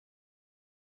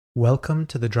Welcome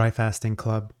to the Dry Fasting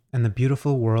Club and the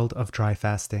beautiful world of dry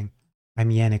fasting. I'm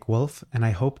Yannick Wolf, and I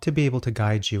hope to be able to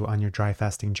guide you on your dry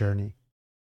fasting journey.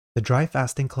 The Dry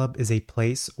Fasting Club is a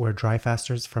place where dry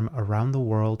fasters from around the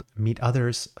world meet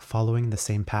others following the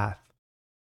same path.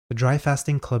 The Dry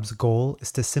Fasting Club's goal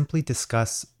is to simply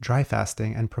discuss dry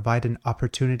fasting and provide an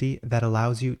opportunity that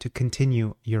allows you to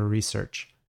continue your research.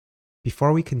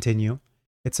 Before we continue,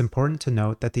 it's important to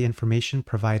note that the information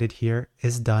provided here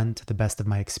is done to the best of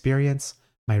my experience,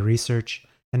 my research,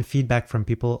 and feedback from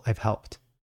people I've helped.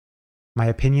 My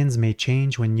opinions may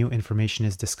change when new information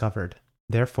is discovered.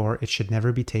 Therefore, it should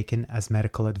never be taken as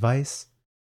medical advice.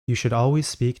 You should always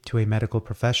speak to a medical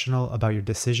professional about your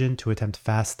decision to attempt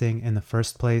fasting in the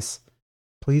first place.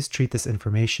 Please treat this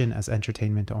information as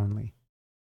entertainment only.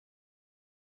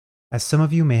 As some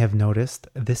of you may have noticed,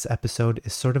 this episode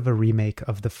is sort of a remake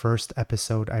of the first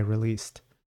episode I released.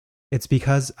 It's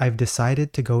because I've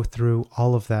decided to go through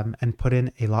all of them and put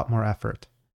in a lot more effort.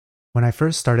 When I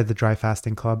first started the Dry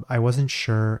Fasting Club, I wasn't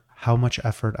sure how much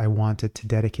effort I wanted to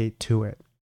dedicate to it.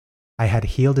 I had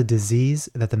healed a disease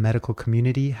that the medical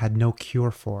community had no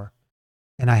cure for,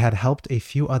 and I had helped a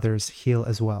few others heal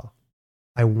as well.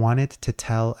 I wanted to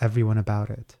tell everyone about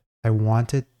it. I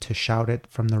wanted to shout it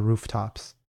from the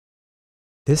rooftops.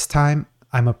 This time,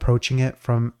 I'm approaching it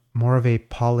from more of a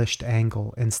polished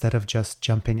angle instead of just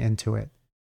jumping into it.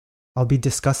 I'll be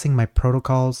discussing my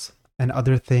protocols and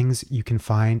other things you can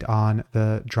find on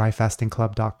the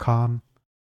dryfastingclub.com,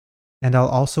 and I'll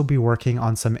also be working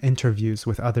on some interviews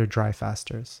with other dry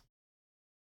fasters.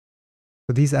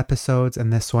 So these episodes,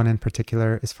 and this one in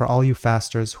particular, is for all you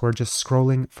fasters who are just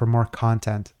scrolling for more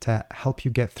content to help you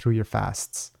get through your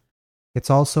fasts. It's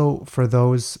also for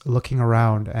those looking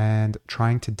around and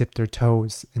trying to dip their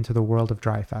toes into the world of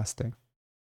dry fasting.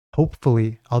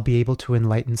 Hopefully, I'll be able to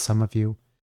enlighten some of you,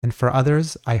 and for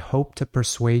others, I hope to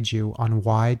persuade you on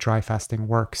why dry fasting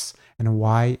works and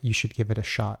why you should give it a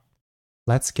shot.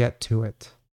 Let's get to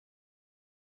it.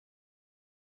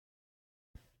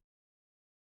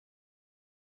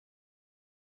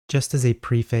 Just as a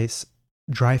preface,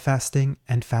 dry fasting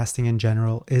and fasting in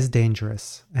general is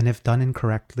dangerous, and if done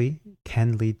incorrectly,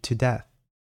 can lead to death.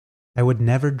 I would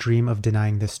never dream of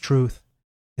denying this truth.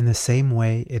 In the same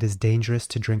way, it is dangerous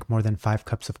to drink more than 5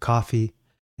 cups of coffee,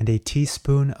 and a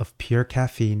teaspoon of pure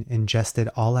caffeine ingested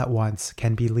all at once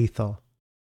can be lethal.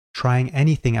 Trying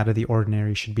anything out of the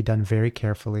ordinary should be done very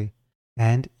carefully,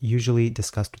 and usually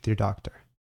discussed with your doctor.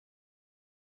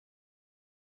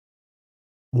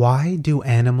 Why do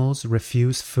animals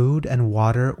refuse food and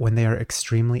water when they are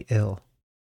extremely ill?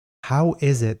 How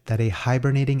is it that a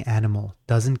hibernating animal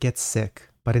doesn't get sick,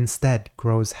 but instead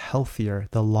grows healthier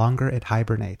the longer it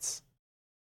hibernates?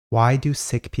 Why do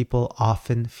sick people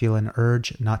often feel an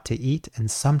urge not to eat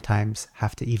and sometimes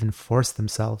have to even force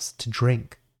themselves to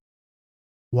drink?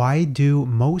 Why do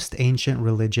most ancient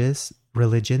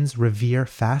religions revere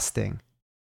fasting?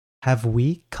 Have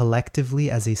we, collectively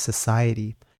as a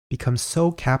society, become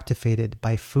so captivated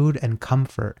by food and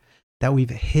comfort that we've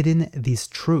hidden these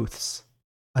truths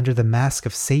under the mask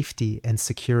of safety and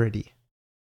security?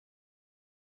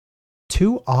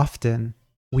 Too often,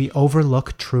 we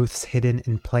overlook truths hidden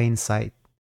in plain sight,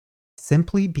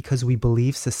 simply because we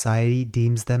believe society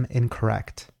deems them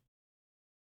incorrect.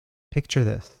 Picture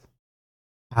this: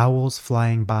 owls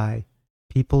flying by,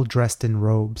 people dressed in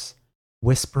robes,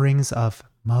 whisperings of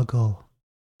 "muggle"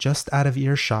 just out of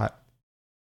earshot.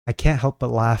 I can't help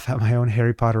but laugh at my own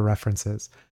Harry Potter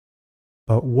references.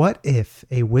 But what if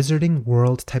a Wizarding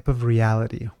World type of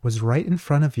reality was right in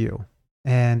front of you,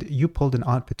 and you pulled an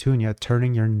Aunt Petunia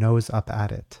turning your nose up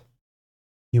at it?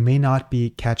 You may not be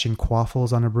catching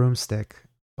quaffles on a broomstick,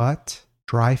 but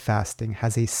dry fasting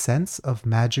has a sense of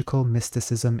magical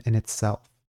mysticism in itself.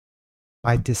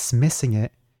 By dismissing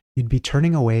it, you'd be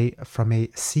turning away from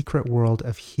a secret world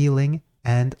of healing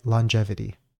and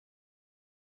longevity.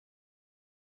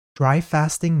 Dry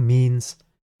fasting means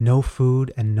no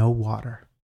food and no water.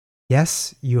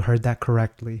 Yes, you heard that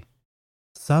correctly.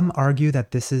 Some argue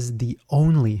that this is the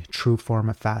only true form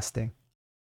of fasting.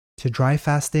 To dry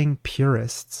fasting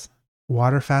purists,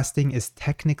 water fasting is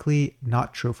technically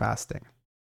not true fasting.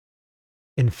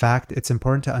 In fact, it's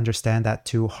important to understand that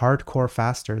to hardcore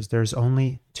fasters, there's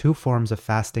only 2 forms of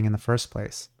fasting in the first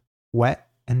place: wet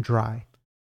and dry.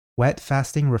 Wet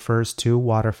fasting refers to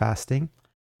water fasting,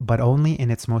 but only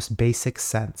in its most basic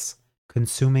sense,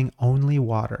 consuming only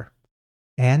water.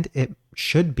 And it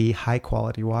should be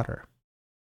high-quality water.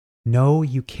 No,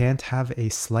 you can't have a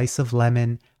slice of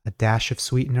lemon, a dash of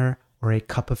sweetener, or a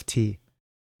cup of tea.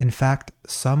 In fact,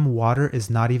 some water is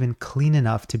not even clean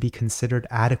enough to be considered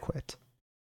adequate.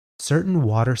 Certain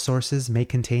water sources may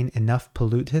contain enough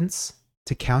pollutants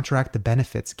to counteract the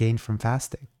benefits gained from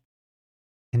fasting.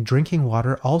 And drinking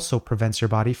water also prevents your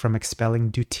body from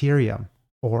expelling deuterium,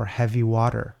 or heavy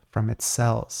water, from its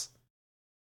cells.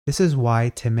 This is why,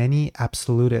 to many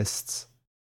absolutists,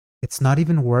 it's not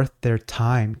even worth their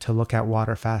time to look at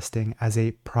water fasting as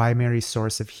a primary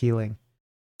source of healing,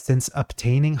 since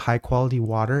obtaining high-quality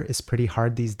water is pretty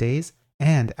hard these days,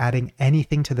 and adding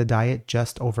anything to the diet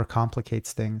just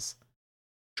overcomplicates things.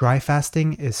 Dry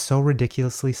fasting is so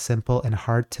ridiculously simple and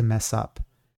hard to mess up.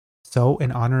 So,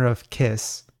 in honor of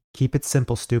KISS, keep it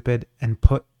simple, stupid, and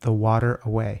put the water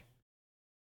away.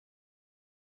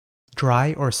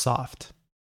 Dry or soft?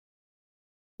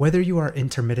 Whether you are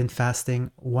intermittent fasting,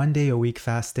 1 day a week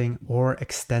fasting, or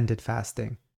extended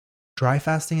fasting, dry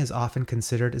fasting is often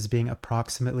considered as being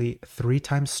approximately 3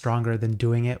 times stronger than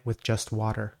doing it with just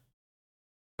water.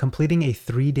 Completing a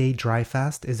 3-day dry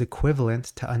fast is equivalent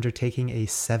to undertaking a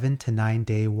 7 to 9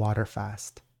 day water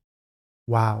fast.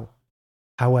 Wow.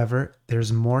 However,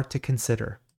 there's more to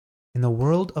consider. In the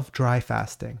world of dry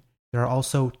fasting, there are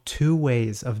also 2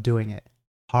 ways of doing it: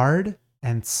 hard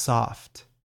and soft.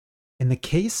 In the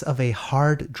case of a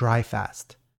hard dry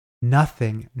fast,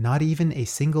 nothing, not even a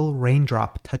single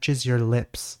raindrop, touches your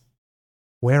lips.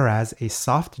 Whereas a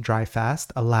soft dry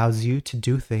fast allows you to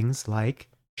do things like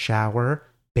shower,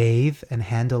 bathe, and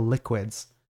handle liquids.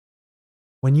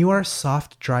 When you are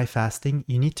soft dry fasting,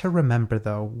 you need to remember,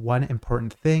 though, one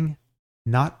important thing: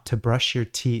 not to brush your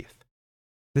teeth.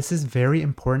 This is very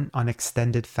important on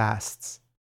extended fasts.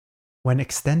 When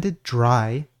extended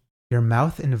dry, your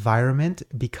mouth environment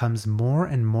becomes more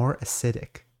and more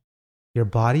acidic. Your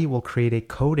body will create a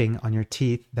coating on your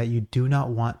teeth that you do not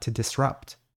want to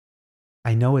disrupt.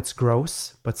 I know it's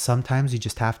gross, but sometimes you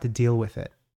just have to deal with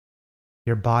it.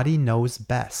 Your body knows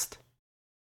best.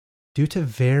 Due to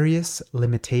various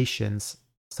limitations,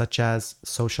 such as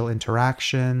social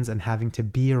interactions and having to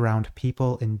be around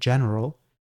people in general,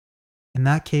 in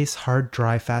that case, hard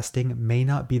dry fasting may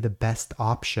not be the best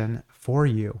option for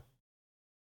you.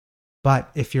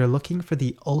 But if you're looking for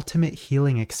the ultimate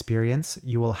healing experience,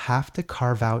 you will have to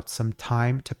carve out some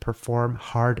time to perform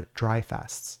hard dry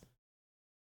fasts.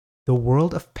 The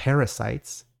world of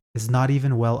parasites is not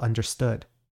even well understood.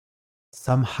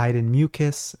 Some hide in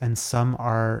mucus, and some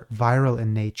are viral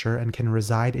in nature and can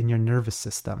reside in your nervous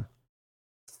system.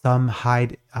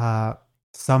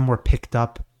 Some were picked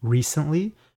up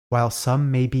recently, while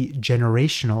some may be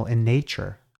generational in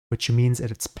nature, which means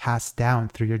that it's passed down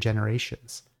through your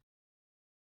generations.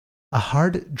 A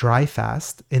hard dry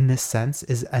fast, in this sense,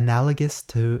 is analogous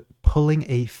to pulling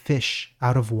a fish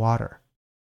out of water.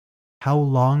 How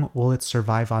long will it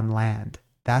survive on land?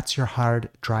 That's your hard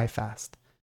dry fast.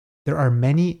 There are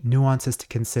many nuances to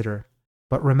consider,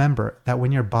 but remember that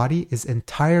when your body is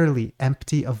entirely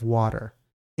empty of water,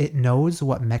 it knows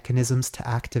what mechanisms to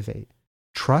activate.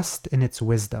 Trust in its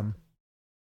wisdom.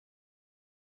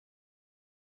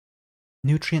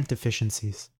 Nutrient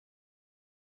deficiencies.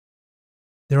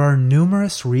 There are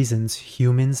numerous reasons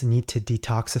humans need to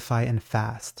detoxify and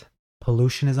fast.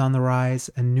 Pollution is on the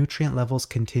rise, and nutrient levels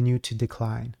continue to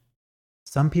decline.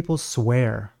 Some people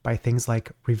swear by things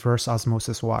like reverse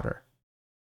osmosis water.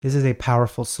 This is a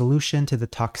powerful solution to the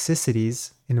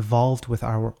toxicities involved with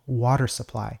our water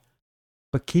supply.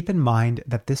 But keep in mind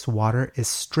that this water is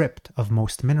stripped of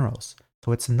most minerals,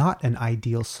 so it's not an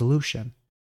ideal solution.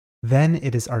 Then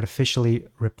it is artificially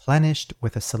replenished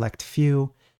with a select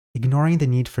few, ignoring the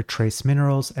need for trace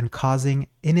minerals and causing,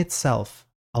 in itself,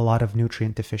 a lot of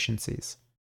nutrient deficiencies.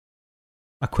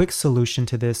 A quick solution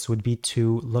to this would be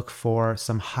to look for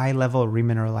some high-level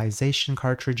remineralization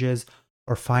cartridges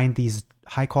or find these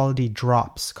high-quality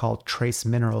drops called trace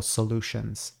mineral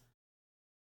solutions.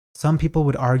 Some people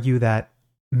would argue that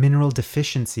mineral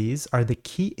deficiencies are the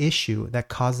key issue that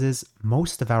causes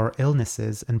most of our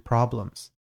illnesses and problems.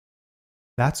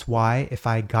 That's why if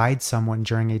I guide someone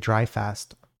during a dry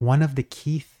fast, one of the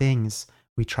key things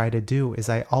we try to do is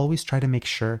I always try to make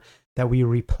sure that we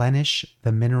replenish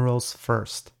the minerals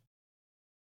first.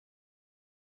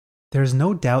 There's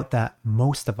no doubt that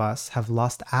most of us have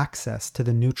lost access to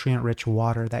the nutrient-rich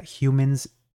water that humans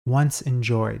once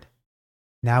enjoyed.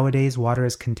 Nowadays, water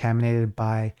is contaminated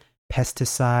by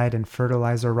pesticide and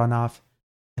fertilizer runoff,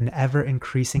 an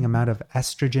ever-increasing amount of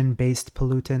estrogen-based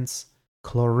pollutants,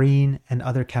 chlorine, and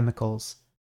other chemicals.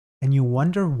 And you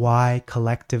wonder why,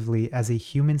 collectively, as a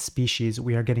human species,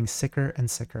 we are getting sicker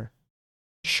and sicker.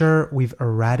 Sure, we've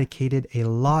eradicated a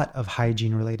lot of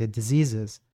hygiene-related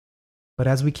diseases, but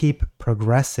as we keep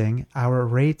progressing, our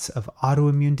rates of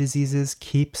autoimmune diseases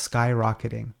keep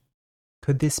skyrocketing.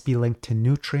 Could this be linked to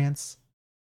nutrients?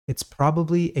 It's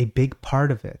probably a big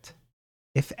part of it.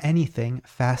 If anything,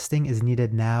 fasting is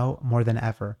needed now more than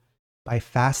ever. By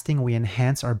fasting, we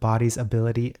enhance our body's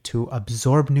ability to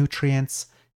absorb nutrients,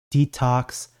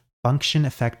 detox, function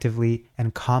effectively,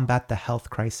 and combat the health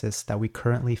crisis that we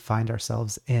currently find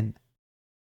ourselves in.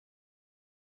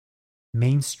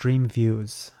 Mainstream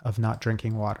views of not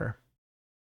drinking water.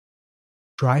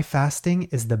 Dry fasting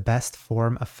is the best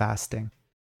form of fasting.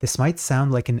 This might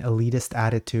sound like an elitist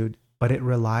attitude, but it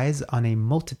relies on a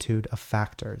multitude of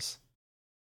factors.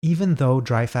 Even though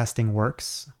dry fasting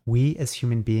works, we as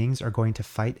human beings are going to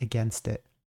fight against it.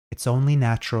 It's only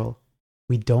natural.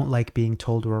 We don't like being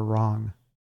told we're wrong.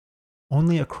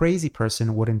 Only a crazy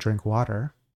person wouldn't drink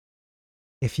water.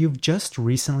 If you've just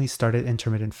recently started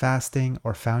intermittent fasting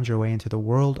or found your way into the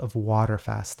world of water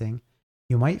fasting,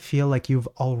 you might feel like you've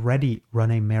already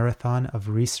run a marathon of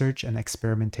research and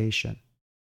experimentation.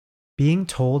 Being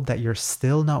told that you're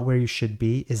still not where you should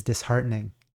be is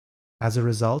disheartening. As a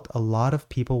result, a lot of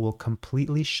people will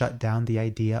completely shut down the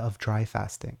idea of dry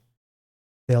fasting.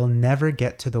 They'll never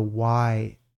get to the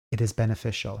why it is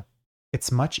beneficial.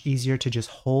 It's much easier to just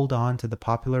hold on to the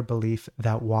popular belief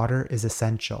that water is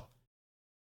essential.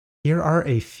 Here are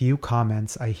a few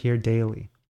comments I hear daily.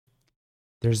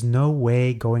 There's no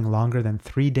way going longer than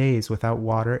 3 days without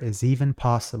water is even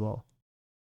possible.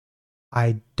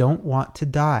 I don't want to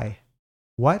die.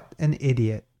 What an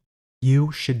idiot.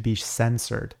 You should be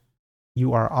censored.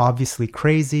 You are obviously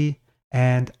crazy,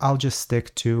 and I'll just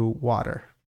stick to water.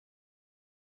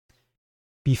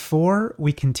 Before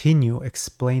we continue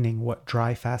explaining what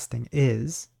dry fasting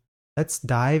is, let's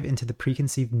dive into the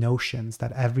preconceived notions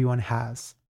that everyone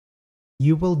has.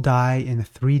 You will die in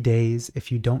 3 days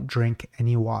if you don't drink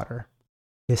any water.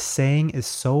 This saying is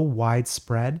so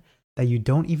widespread that you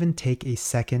don't even take a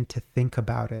second to think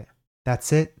about it.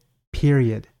 That's it,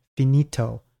 period,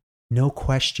 finito, no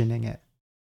questioning it.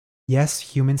 Yes,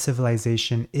 human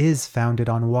civilization is founded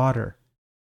on water,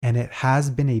 and it has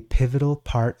been a pivotal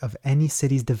part of any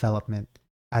city's development,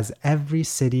 as every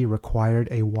city required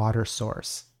a water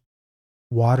source.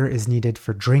 Water is needed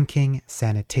for drinking,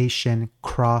 sanitation,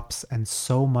 crops, and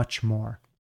so much more.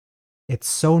 It's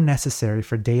so necessary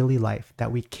for daily life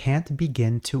that we can't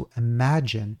begin to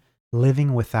imagine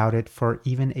living without it for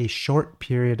even a short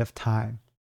period of time.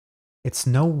 It's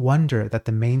no wonder that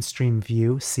the mainstream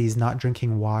view sees not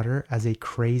drinking water as a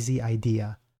crazy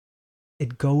idea.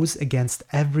 It goes against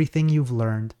everything you've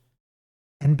learned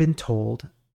and been told.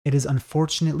 It is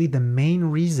unfortunately the main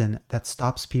reason that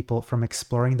stops people from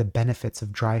exploring the benefits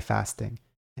of dry fasting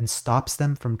and stops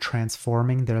them from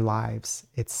transforming their lives.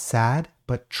 It's sad,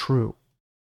 but true.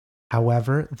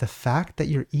 However, the fact that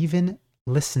you're even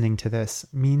listening to this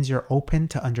means you're open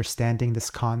to understanding this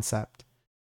concept.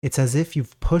 It's as if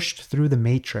you've pushed through the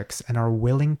matrix and are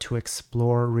willing to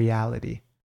explore reality.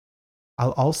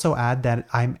 I'll also add that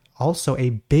I'm also a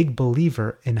big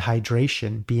believer in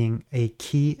hydration being a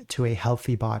key to a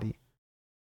healthy body.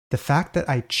 The fact that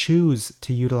I choose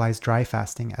to utilize dry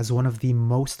fasting as one of the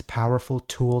most powerful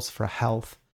tools for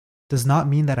health does not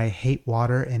mean that I hate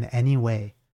water in any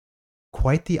way.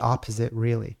 Quite the opposite,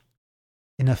 really.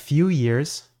 In a few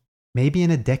years, maybe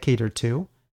in a decade or two,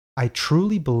 I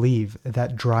truly believe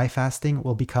that dry fasting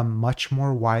will become much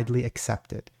more widely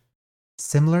accepted.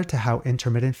 Similar to how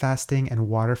intermittent fasting and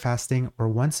water fasting were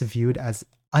once viewed as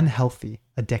unhealthy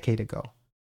a decade ago.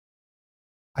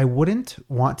 I wouldn't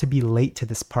want to be late to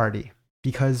this party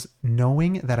because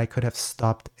knowing that I could have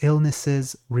stopped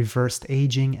illnesses, reversed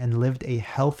aging, and lived a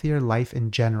healthier life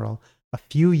in general a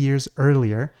few years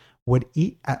earlier would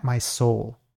eat at my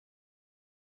soul.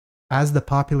 As the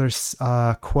popular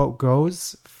quote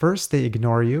goes, first they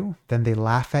ignore you, then they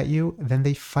laugh at you, then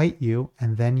they fight you,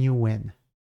 and then you win.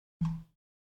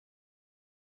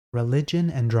 Religion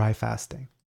and dry fasting.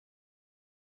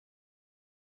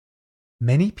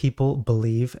 Many people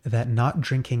believe that not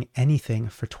drinking anything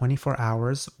for 24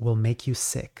 hours will make you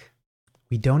sick.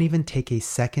 We don't even take a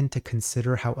second to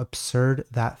consider how absurd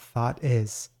that thought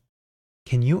is.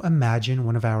 Can you imagine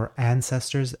one of our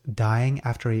ancestors dying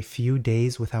after a few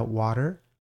days without water?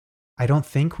 I don't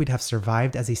think we'd have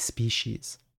survived as a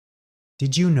species.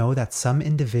 Did you know that some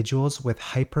individuals with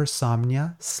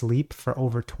hypersomnia sleep for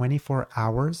over 24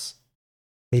 hours?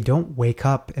 They don't wake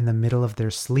up in the middle of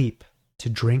their sleep to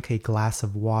drink a glass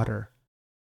of water.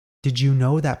 Did you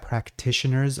know that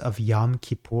practitioners of Yom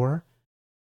Kippur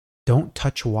don't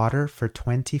touch water for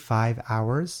 25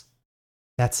 hours?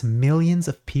 That's millions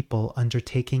of people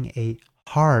undertaking a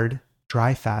hard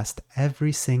dry fast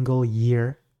every single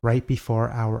year right before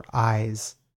our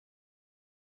eyes.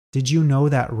 Did you know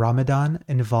that Ramadan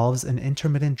involves an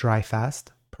intermittent dry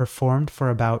fast performed for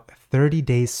about 30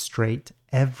 days straight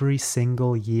every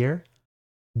single year,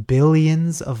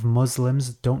 billions of Muslims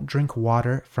don't drink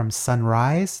water from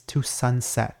sunrise to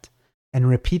sunset and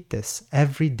repeat this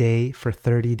every day for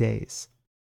 30 days.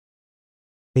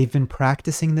 They've been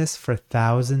practicing this for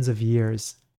thousands of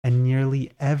years, and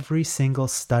nearly every single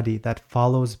study that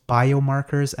follows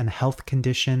biomarkers and health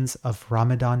conditions of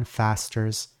Ramadan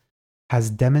fasters has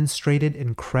demonstrated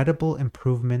incredible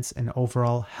improvements in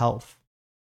overall health.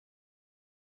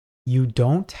 You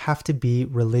don't have to be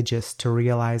religious to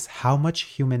realize how much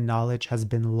human knowledge has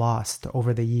been lost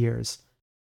over the years,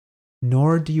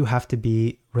 nor do you have to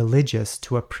be religious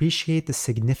to appreciate the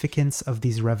significance of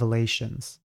these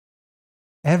revelations.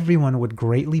 Everyone would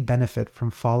greatly benefit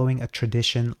from following a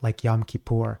tradition like Yom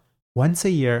Kippur, once a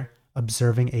year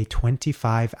observing a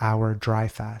 25-hour dry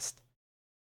fast.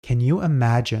 Can you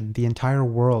imagine the entire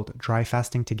world dry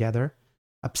fasting together,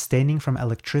 abstaining from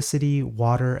electricity,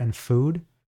 water, and food?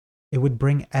 It would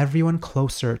bring everyone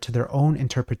closer to their own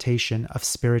interpretation of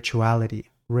spirituality,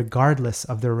 regardless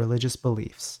of their religious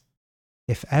beliefs.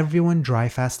 If everyone dry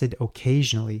fasted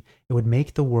occasionally, it would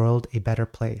make the world a better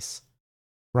place.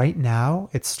 Right now,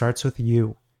 it starts with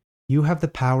you. You have the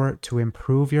power to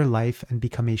improve your life and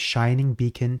become a shining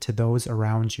beacon to those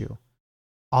around you.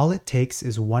 All it takes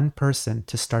is one person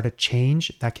to start a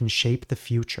change that can shape the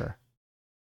future.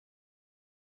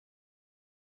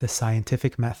 The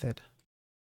scientific method.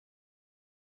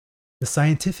 The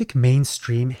scientific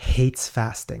mainstream hates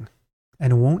fasting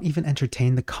and won't even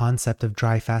entertain the concept of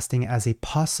dry fasting as a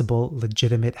possible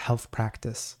legitimate health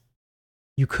practice.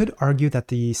 You could argue that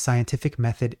the scientific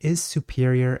method is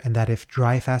superior and that if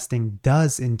dry fasting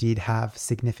does indeed have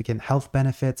significant health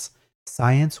benefits,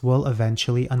 science will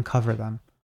eventually uncover them.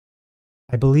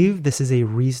 I believe this is a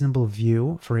reasonable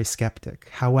view for a skeptic.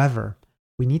 However,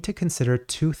 we need to consider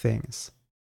two things.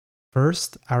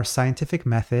 First, our scientific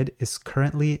method is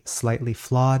currently slightly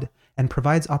flawed and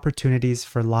provides opportunities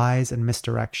for lies and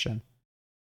misdirection.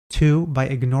 Two, by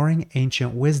ignoring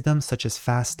ancient wisdom such as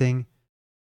fasting,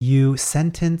 you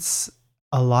sentence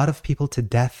a lot of people to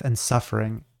death and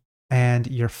suffering, and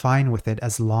you're fine with it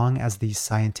as long as the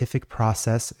scientific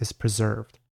process is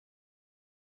preserved.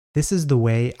 This is the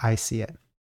way I see it.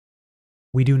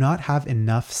 We do not have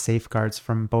enough safeguards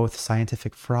from both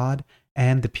scientific fraud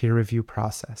and the peer review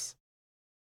process.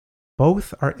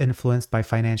 Both are influenced by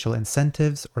financial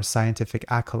incentives or scientific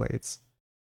accolades.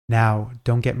 Now,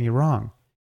 don't get me wrong.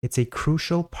 It's a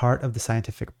crucial part of the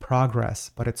scientific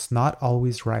progress, but it's not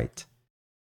always right.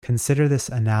 Consider this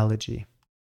analogy.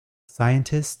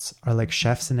 Scientists are like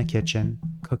chefs in a kitchen,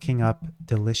 cooking up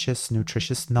delicious,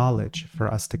 nutritious knowledge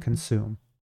for us to consume.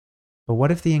 But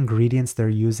what if the ingredients they're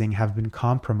using have been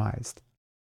compromised?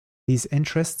 These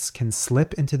interests can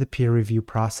slip into the peer review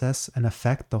process and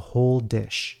affect the whole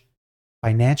dish.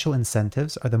 Financial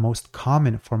incentives are the most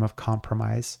common form of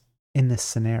compromise in this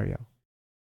scenario.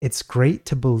 It's great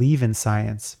to believe in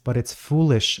science, but it's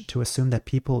foolish to assume that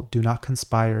people do not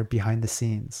conspire behind the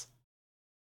scenes.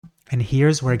 And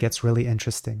here's where it gets really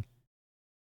interesting.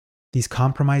 These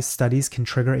compromised studies can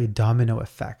trigger a domino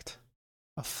effect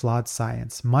of flawed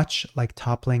science, much like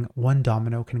toppling one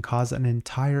domino can cause an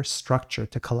entire structure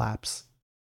to collapse.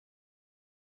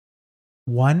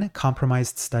 One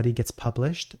compromised study gets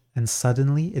published, and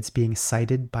suddenly it's being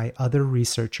cited by other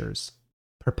researchers,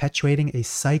 perpetuating a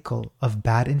cycle of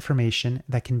bad information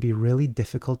that can be really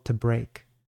difficult to break.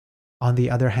 On the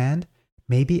other hand,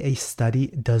 maybe a study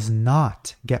does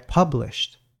not get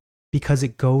published because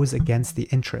it goes against the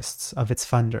interests of its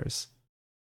funders.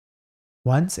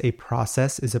 Once a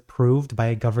process is approved by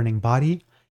a governing body,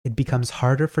 it becomes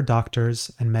harder for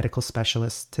doctors and medical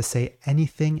specialists to say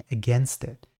anything against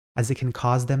it, as it can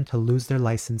cause them to lose their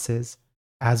licenses,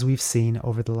 as we've seen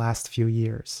over the last few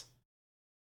years.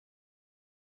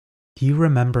 Do you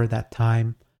remember that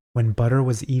time when butter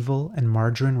was evil and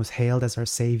margarine was hailed as our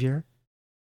savior?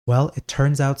 Well, it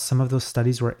turns out some of those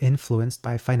studies were influenced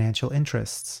by financial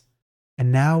interests.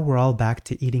 And now we're all back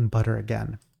to eating butter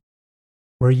again.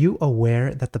 Were you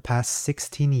aware that the past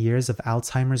 16 years of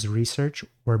Alzheimer's research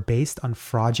were based on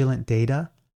fraudulent data?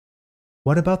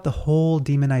 What about the whole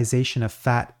demonization of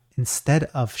fat instead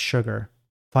of sugar,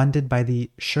 funded by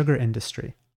the sugar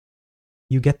industry?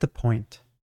 You get the point.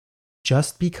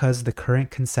 Just because the current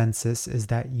consensus is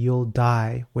that you'll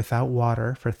die without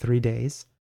water for 3 days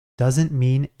doesn't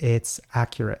mean it's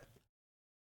accurate,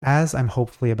 as I'm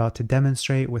hopefully about to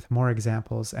demonstrate with more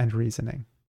examples and reasoning.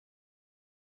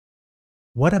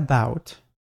 What about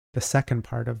the second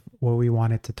part of what we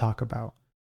wanted to talk about?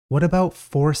 What about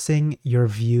forcing your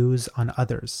views on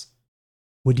others?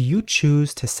 Would you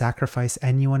choose to sacrifice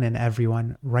anyone and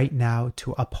everyone right now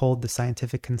to uphold the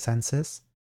scientific consensus?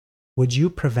 Would you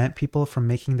prevent people from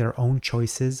making their own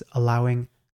choices, allowing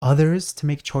others to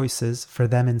make choices for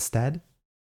them instead?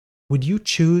 Would you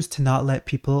choose to not let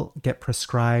people get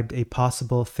prescribed a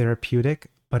possible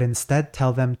therapeutic, but instead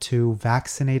tell them to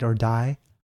vaccinate or die?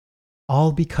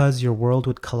 All because your world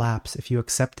would collapse if you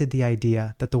accepted the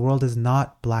idea that the world is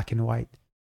not black and white,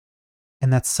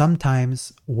 and that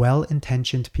sometimes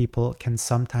well-intentioned people can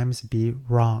sometimes be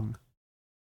wrong.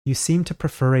 You seem to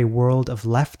prefer a world of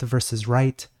left versus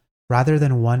right, rather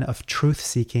than one of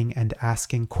truth-seeking and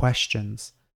asking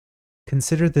questions.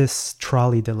 Consider this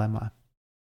trolley dilemma.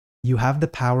 You have the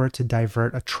power to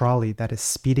divert a trolley that is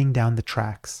speeding down the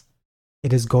tracks.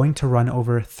 It is going to run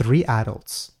over 3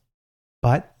 adults,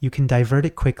 but you can divert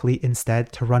it quickly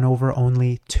instead to run over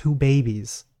only 2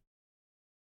 babies.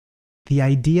 The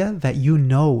idea that you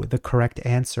know the correct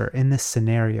answer in this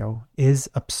scenario is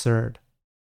absurd.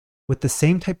 With the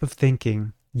same type of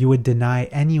thinking, you would deny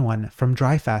anyone from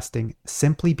dry fasting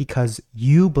simply because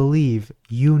you believe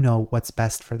you know what's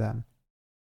best for them.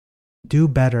 Do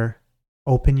better.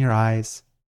 Open your eyes.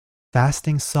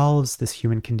 Fasting solves this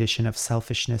human condition of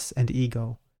selfishness and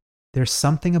ego. There's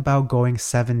something about going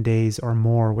 7 days or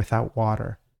more without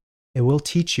water. It will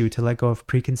teach you to let go of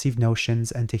preconceived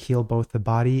notions and to heal both the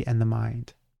body and the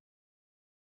mind.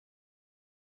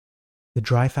 The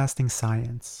dry fasting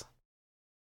science.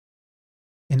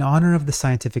 In honor of the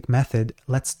scientific method,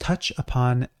 let's touch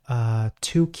upon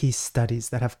 2 key studies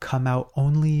that have come out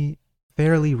only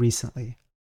fairly recently.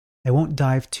 I won't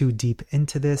dive too deep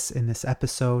into this in this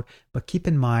episode, but keep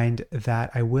in mind that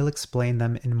I will explain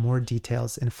them in more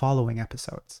details in following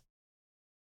episodes.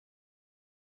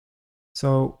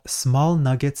 So, small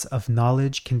nuggets of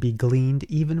knowledge can be gleaned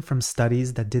even from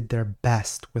studies that did their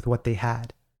best with what they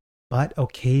had. But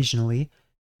occasionally,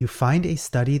 you find a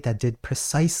study that did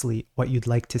precisely what you'd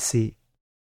like to see.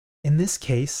 In this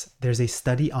case, there's a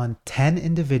study on 10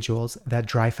 individuals that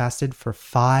dry fasted for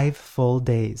 5 full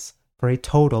days, for a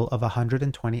total of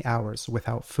 120 hours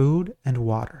without food and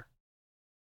water.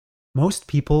 Most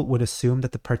people would assume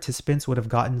that the participants would have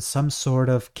gotten some sort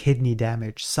of kidney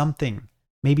damage, something,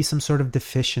 maybe some sort of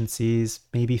deficiencies,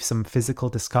 maybe some physical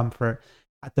discomfort.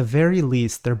 At the very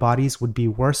least, their bodies would be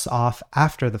worse off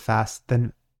after the fast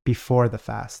than before the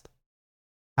fast.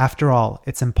 After all,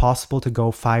 it's impossible to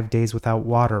go 5 days without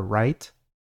water, right?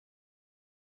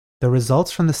 The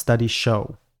results from the study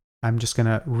show, I'm just going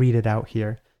to read it out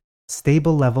here,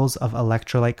 stable levels of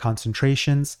electrolyte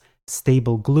concentrations,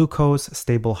 stable glucose,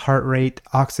 stable heart rate,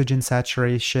 oxygen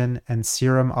saturation, and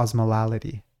serum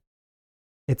osmolality.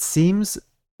 It seems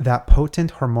that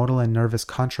potent hormonal and nervous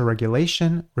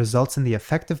contrarregulation results in the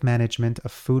effective management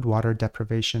of food-water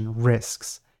deprivation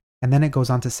risks. And then it goes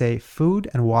on to say, food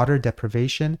and water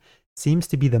deprivation seems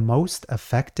to be the most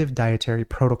effective dietary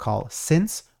protocol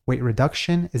since weight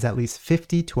reduction is at least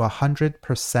 50 to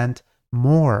 100%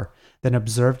 more than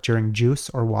observed during juice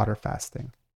or water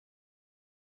fasting.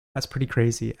 That's pretty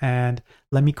crazy. And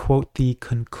let me quote the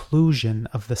conclusion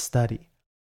of the study.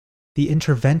 The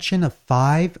intervention of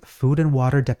 5 food and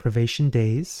water deprivation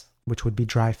days, which would be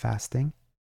dry fasting,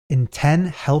 in 10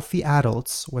 healthy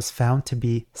adults was found to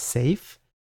be safe,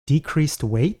 decreased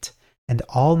weight, and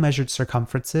all measured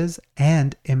circumferences,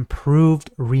 and improved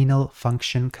renal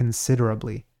function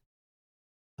considerably.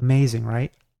 Amazing,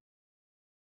 right?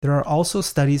 There are also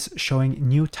studies showing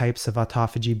new types of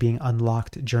autophagy being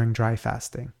unlocked during dry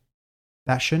fasting.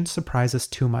 That shouldn't surprise us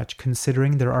too much,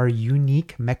 considering there are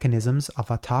unique mechanisms of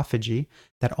autophagy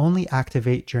that only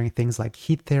activate during things like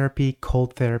heat therapy,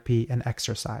 cold therapy, and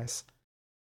exercise.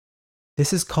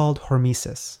 This is called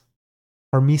hormesis.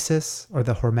 Hormesis, or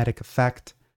the hormetic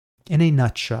effect, in a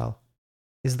nutshell,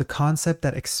 is the concept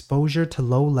that exposure to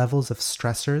low levels of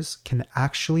stressors can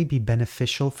actually be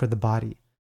beneficial for the body,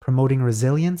 promoting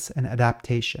resilience and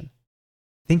adaptation.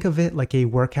 Think of it like a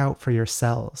workout for your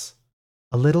cells.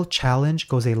 A little challenge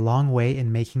goes a long way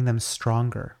in making them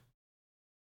stronger.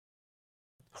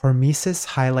 Hormesis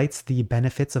highlights the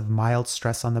benefits of mild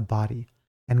stress on the body,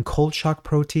 and cold shock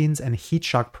proteins and heat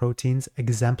shock proteins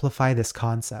exemplify this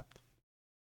concept.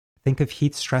 Think of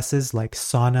heat stresses like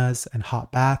saunas and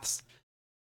hot baths.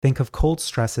 Think of cold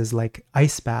stresses like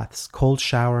ice baths, cold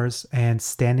showers, and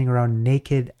standing around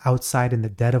naked outside in the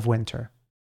dead of winter.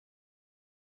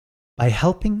 By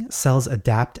helping cells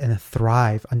adapt and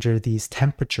thrive under these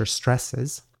temperature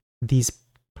stresses, these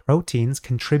proteins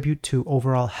contribute to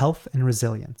overall health and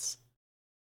resilience.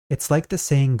 It's like the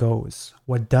saying goes,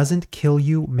 what doesn't kill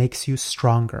you makes you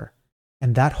stronger,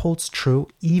 and that holds true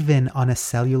even on a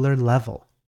cellular level.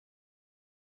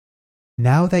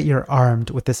 Now that you're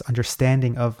armed with this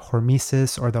understanding of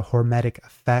hormesis or the hormetic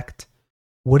effect,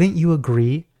 wouldn't you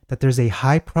agree that there's a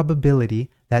high probability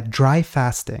that dry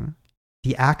fasting,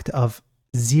 the act of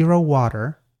zero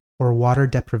water or water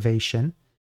deprivation,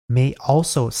 may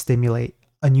also stimulate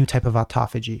a new type of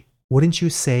autophagy? Wouldn't you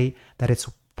say that it's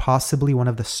possibly one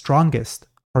of the strongest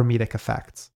hormetic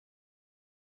effects?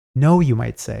 No, you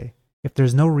might say. If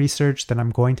there's no research, then I'm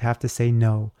going to have to say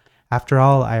no. After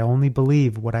all, I only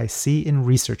believe what I see in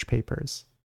research papers.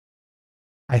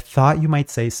 I thought you might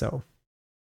say so.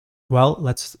 Well,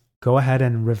 let's go ahead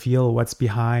and reveal what's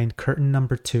behind curtain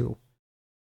number 2.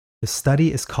 The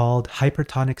study is called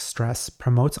Hypertonic Stress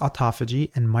Promotes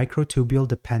Autophagy in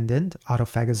Microtubule-Dependent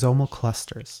Autophagosomal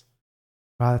Clusters.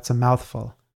 Wow, that's a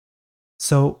mouthful.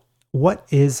 So, what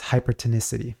is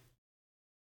hypertonicity?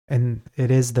 And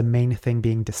it is the main thing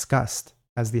being discussed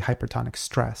as the hypertonic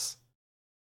stress.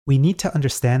 We need to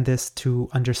understand this to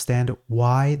understand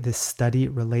why this study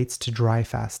relates to dry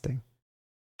fasting.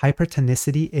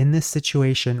 Hypertonicity in this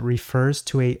situation refers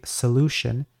to a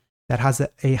solution that has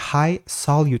a high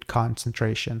solute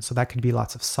concentration. So that could be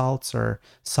lots of salts or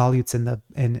solutes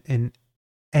in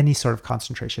any sort of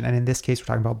concentration. And in this case, we're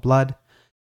talking about blood,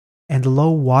 and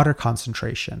low water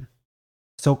concentration.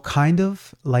 So kind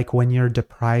of like when you're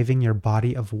depriving your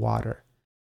body of water,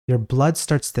 your blood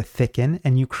starts to thicken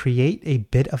and you create a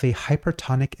bit of a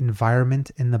hypertonic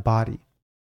environment in the body.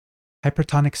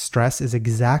 Hypertonic stress is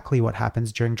exactly what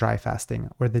happens during dry fasting,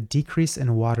 where the decrease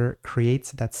in water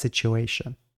creates that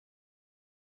situation.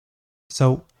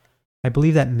 So I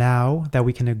believe that now that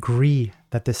we can agree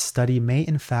that this study may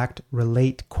in fact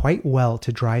relate quite well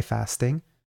to dry fasting,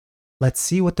 let's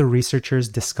see what the researchers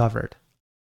discovered.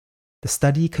 The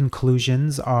study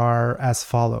conclusions are as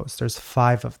follows. There's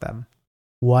 5 of them.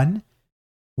 1,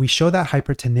 we show that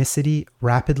hypertonicity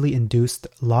rapidly induced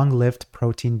long-lived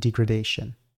protein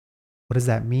degradation. What does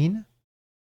that mean?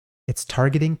 It's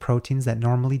targeting proteins that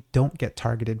normally don't get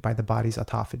targeted by the body's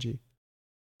autophagy.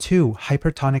 2,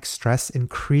 hypertonic stress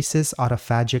increases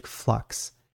autophagic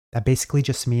flux. That basically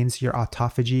just means your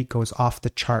autophagy goes off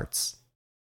the charts.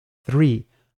 3,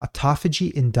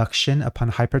 autophagy induction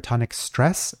upon hypertonic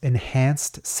stress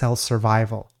enhanced cell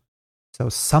survival. So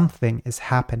something is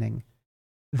happening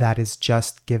that is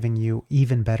just giving you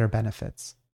even better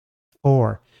benefits.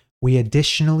 4, we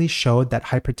additionally showed that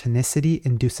hypertonicity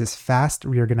induces fast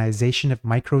reorganization of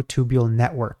microtubule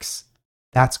networks.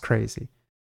 That's crazy.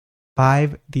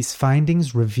 5, these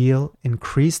findings reveal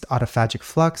increased autophagic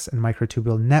flux and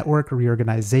microtubule network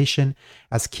reorganization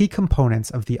as key components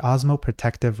of the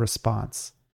osmoprotective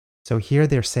response. So here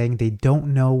they're saying they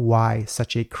don't know why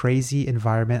such a crazy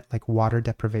environment like water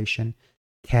deprivation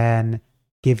can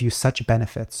give you such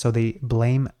benefits. So they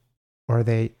blame or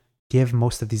they give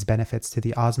most of these benefits to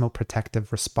the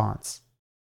osmoprotective response.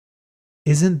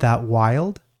 Isn't that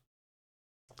wild?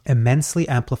 Immensely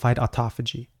amplified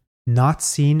autophagy, not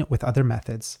seen with other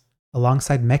methods,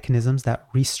 alongside mechanisms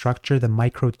that restructure the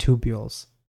microtubules.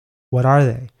 What are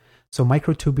they? So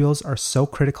microtubules are so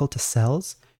critical to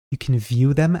cells, you can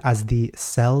view them as the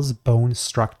cell's bone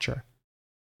structure.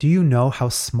 Do you know how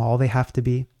small they have to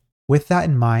be? With that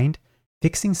in mind,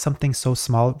 fixing something so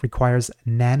small requires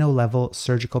nano-level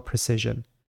surgical precision,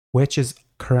 which is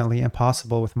currently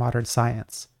impossible with modern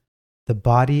science. The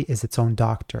body is its own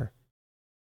doctor.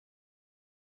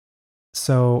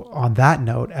 So, on that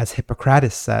note, as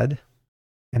Hippocrates said,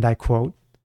 and I quote,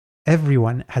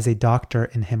 "Everyone has a doctor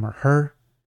in him or her.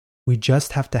 We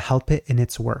just have to help it in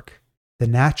its work. The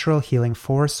natural healing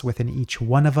force within each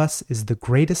one of us is the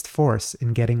greatest force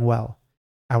in getting well.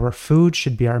 Our food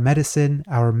should be our medicine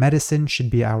should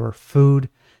be our food,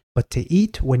 but to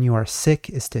eat when you are sick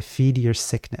is to feed your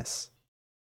sickness."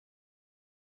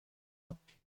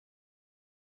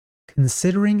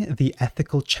 Considering the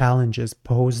ethical challenges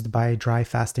posed by dry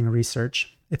fasting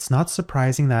research, it's not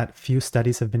surprising that few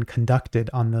studies have been conducted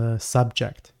on the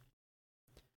subject.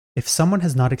 If someone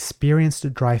has not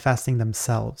experienced dry fasting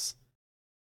themselves,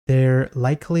 they'd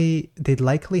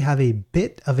likely have a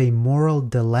bit of a moral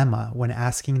dilemma when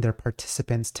asking their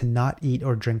participants to not eat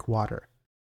or drink water.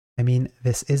 I mean,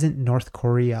 this isn't North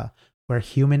Korea, where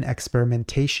human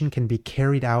experimentation can be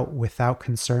carried out without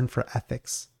concern for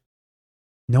ethics.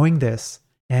 Knowing this,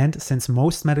 and since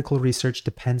most medical research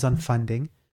depends on funding,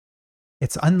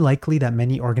 it's unlikely that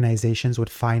many organizations would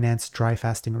finance dry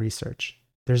fasting research.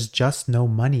 There's just no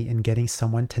money in getting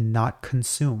someone to not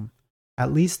consume.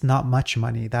 At least not much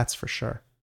money, that's for sure.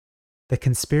 The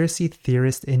conspiracy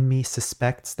theorist in me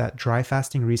suspects that dry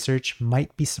fasting research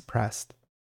might be suppressed.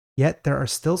 Yet there are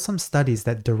still some studies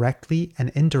that directly and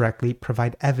indirectly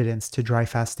provide evidence to dry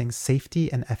fasting's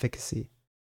safety and efficacy.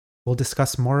 We'll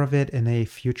discuss more of it in a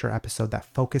future episode that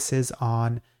focuses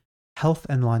on health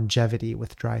and longevity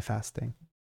with dry fasting.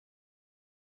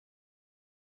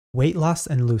 Weight loss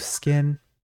and loose skin.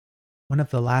 One of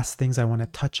the last things I want to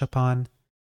touch upon.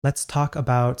 Let's talk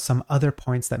about some other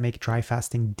points that make dry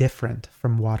fasting different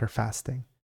from water fasting.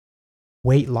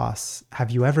 Weight loss.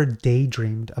 Have you ever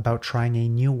daydreamed about trying a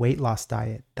new weight loss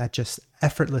diet that just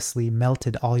effortlessly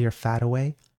melted all your fat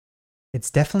away? It's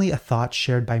definitely a thought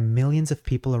shared by millions of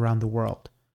people around the world.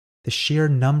 The sheer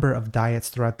number of diets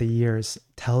throughout the years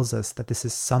tells us that this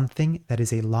is something that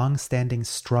is a long-standing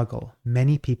struggle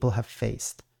many people have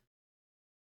faced.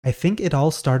 I think it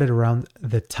all started around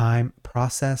the time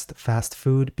processed fast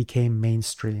food became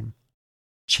mainstream.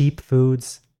 Cheap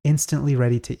foods, instantly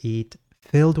ready to eat,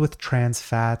 filled with trans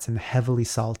fats and heavily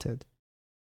salted.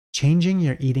 Changing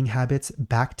your eating habits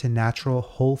back to natural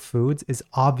whole foods is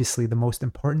obviously the most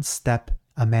important step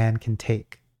a man can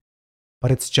take.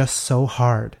 But it's just so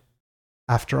hard.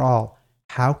 After all,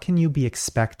 how can you be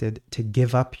expected to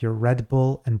give up your Red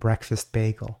Bull and breakfast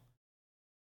bagel?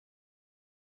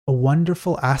 A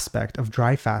wonderful aspect of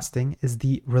dry fasting is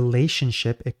the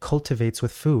relationship it cultivates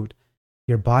with food.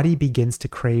 Your body begins to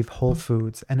crave whole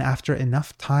foods, and after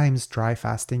enough times dry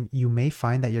fasting, you may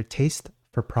find that your taste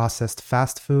for processed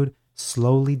fast food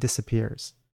slowly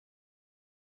disappears.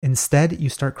 Instead, you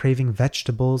start craving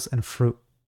vegetables and fruit.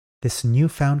 This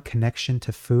newfound connection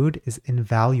to food is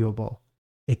invaluable.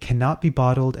 It cannot be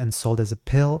bottled and sold as a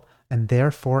pill, and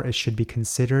therefore it should be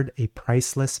considered a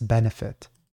priceless benefit.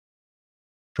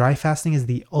 Dry fasting is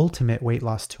the ultimate weight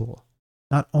loss tool.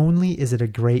 Not only is it a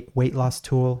great weight loss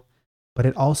tool, but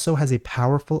it also has a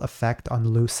powerful effect on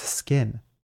loose skin.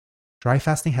 Dry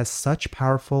fasting has such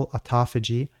powerful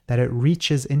autophagy that it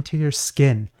reaches into your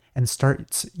skin and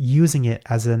starts using it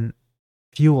as an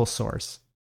fuel source.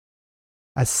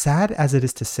 As sad as it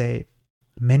is to say,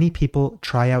 many people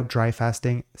try out dry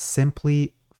fasting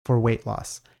simply for weight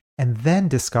loss and then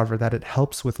discover that it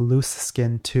helps with loose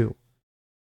skin too.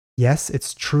 Yes,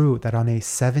 it's true that on a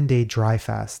 7-day dry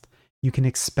fast, you can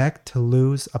expect to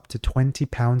lose up to 20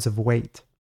 pounds of weight.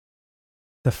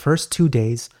 The first 2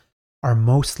 days are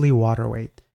mostly water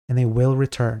weight, and they will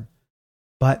return.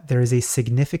 But there is a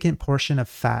significant portion of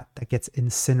fat that gets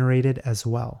incinerated as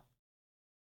well.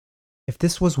 If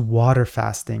this was water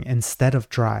fasting instead of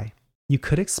dry, you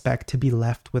could expect to be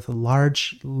left with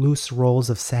large, loose rolls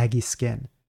of saggy skin.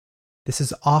 This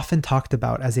is often talked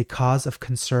about as a cause of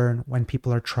concern when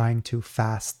people are trying to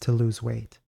fast to lose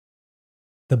weight.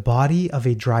 The beauty of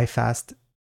a dry fast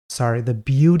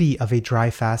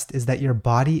is that your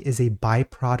body is a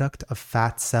byproduct of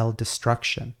fat cell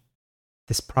destruction.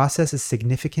 This process is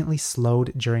significantly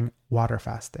slowed during water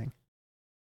fasting,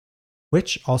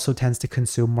 which also tends to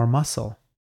consume more muscle.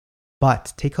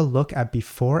 But take a look at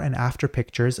before and after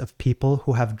pictures of people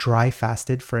who have dry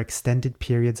fasted for extended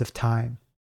periods of time.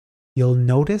 You'll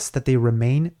notice that they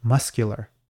remain muscular.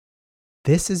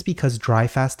 This is because dry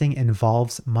fasting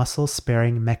involves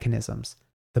muscle-sparing mechanisms.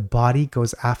 The body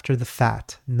goes after the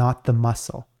fat, not the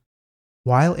muscle.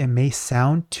 While it may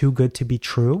sound too good to be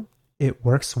true, it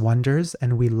works wonders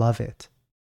and we love it.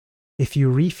 If you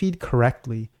refeed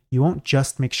correctly, you won't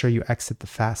just make sure you exit the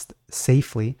fast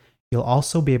safely, you'll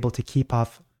also be able to keep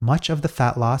off much of the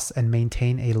fat loss and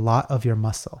maintain a lot of your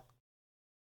muscle.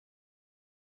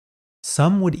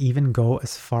 Some would even go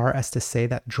as far as to say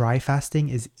that dry fasting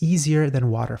is easier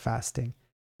than water fasting,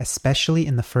 especially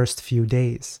in the first few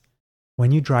days.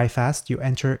 When you dry fast, you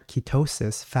enter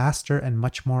ketosis faster and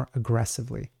much more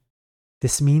aggressively.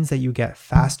 This means that you get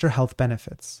faster health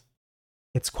benefits.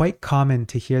 It's quite common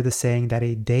to hear the saying that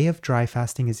a day of dry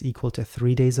fasting is equal to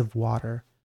 3 days of water.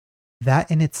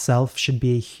 That in itself should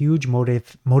be a huge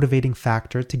motivating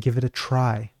factor to give it a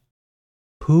try.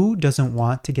 Who doesn't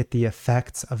want to get the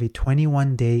effects of a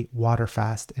 21-day water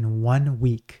fast in 1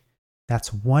 week?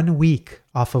 That's 1 week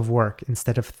off of work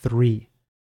instead of 3.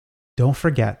 Don't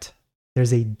forget,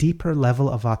 there's a deeper level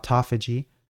of autophagy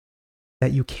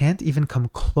that you can't even come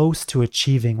close to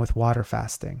achieving with water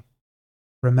fasting.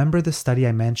 Remember the study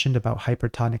I mentioned about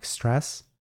hypertonic stress?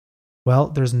 Well,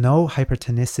 there's no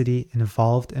hypertonicity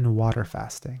involved in water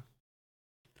fasting.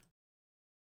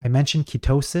 I mentioned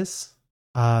ketosis.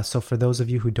 So for those of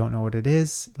you who don't know what it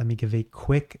is, let me give a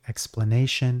quick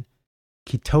explanation.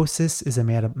 Ketosis is a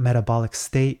metabolic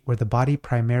state where the body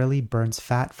primarily burns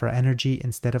fat for energy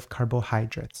instead of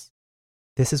carbohydrates.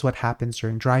 This is what happens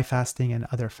during dry fasting and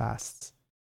other fasts.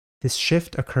 This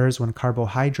shift occurs when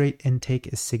carbohydrate intake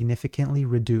is significantly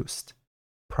reduced,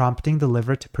 prompting the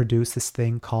liver to produce this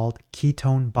thing called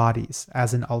ketone bodies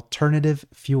as an alternative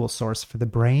fuel source for the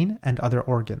brain and other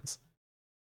organs.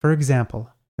 For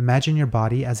example, Imagine your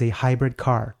body as a hybrid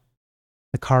car.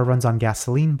 The car runs on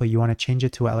gasoline, but you want to change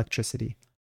it to electricity.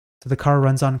 So the car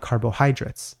runs on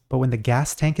carbohydrates, but when the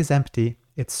gas tank is empty,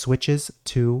 it switches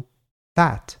to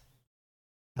fat,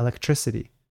 electricity,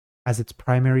 as its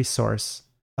primary source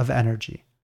of energy.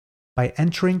 By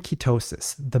entering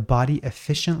ketosis, the body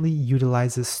efficiently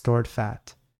utilizes stored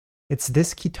fat. It's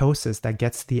this ketosis that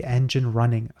gets the engine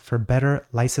running for better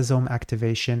lysosome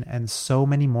activation and so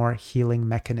many more healing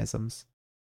mechanisms.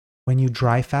 When you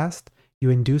dry fast,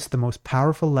 you induce the most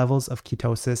powerful levels of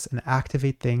ketosis and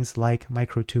activate things like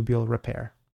microtubule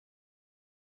repair.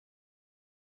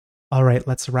 All right,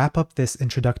 let's wrap up this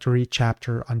introductory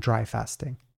chapter on dry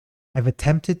fasting. I've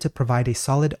attempted to provide a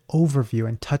solid overview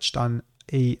and touched on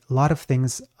a lot of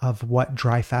things of what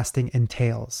dry fasting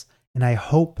entails, and I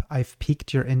hope I've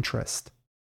piqued your interest.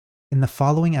 In the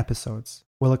following episodes,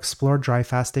 we'll explore dry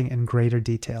fasting in greater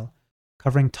detail,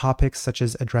 covering topics such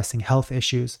as addressing health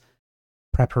issues,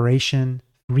 preparation,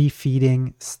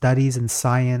 refeeding, studies in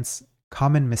science,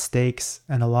 common mistakes,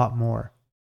 and a lot more.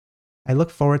 I look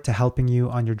forward to helping you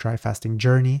on your dry fasting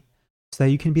journey so that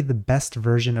you can be the best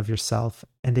version of yourself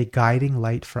and a guiding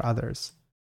light for others.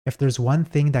 If there's one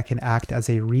thing that can act as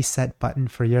a reset button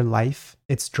for your life,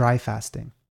 it's dry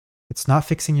fasting. It's not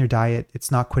fixing your diet, it's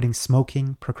not quitting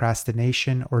smoking,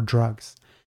 procrastination, or drugs.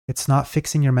 It's not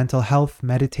fixing your mental health,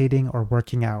 meditating, or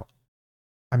working out.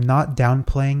 I'm not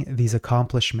downplaying these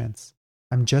accomplishments.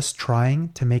 I'm just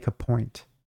trying to make a point.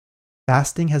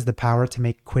 Fasting has the power to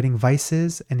make quitting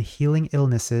vices and healing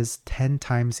illnesses 10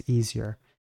 times easier.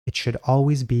 It should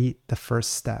always be the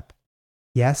first step.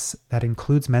 Yes, that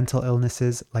includes mental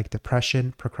illnesses like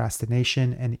depression,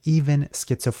 procrastination, and even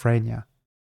schizophrenia.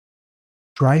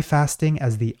 Dry fasting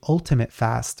as the ultimate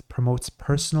fast promotes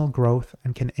personal growth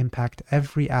and can impact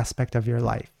every aspect of your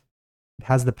life. It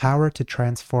has the power to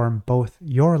transform both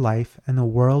your life and the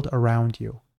world around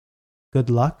you.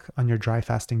 Good luck on your dry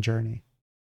fasting journey.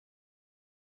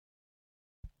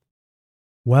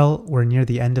 Well, we're near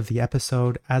the end of the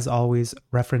episode. As always,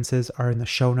 references are in the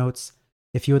show notes.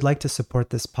 If you would like to support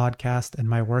this podcast and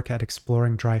my work at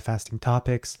exploring dry fasting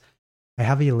topics, I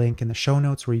have a link in the show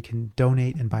notes where you can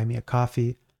donate and buy me a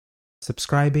coffee.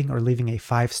 Subscribing or leaving a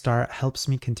 5-star helps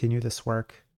me continue this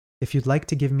work. If you'd like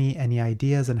to give me any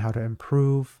ideas on how to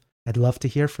improve, I'd love to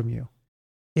hear from you.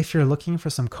 If you're looking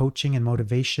for some coaching and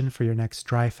motivation for your next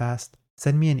dry fast,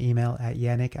 send me an email at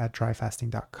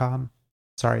yannick@dryfasting.com.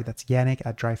 Sorry, that's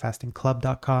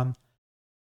yannick@dryfastingclub.com.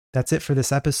 That's it for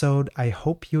this episode. I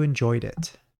hope you enjoyed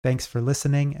it. Thanks for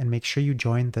listening, and make sure you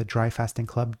join the Dry Fasting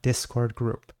Club Discord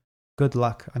group. Good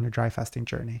luck on your dry fasting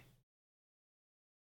journey.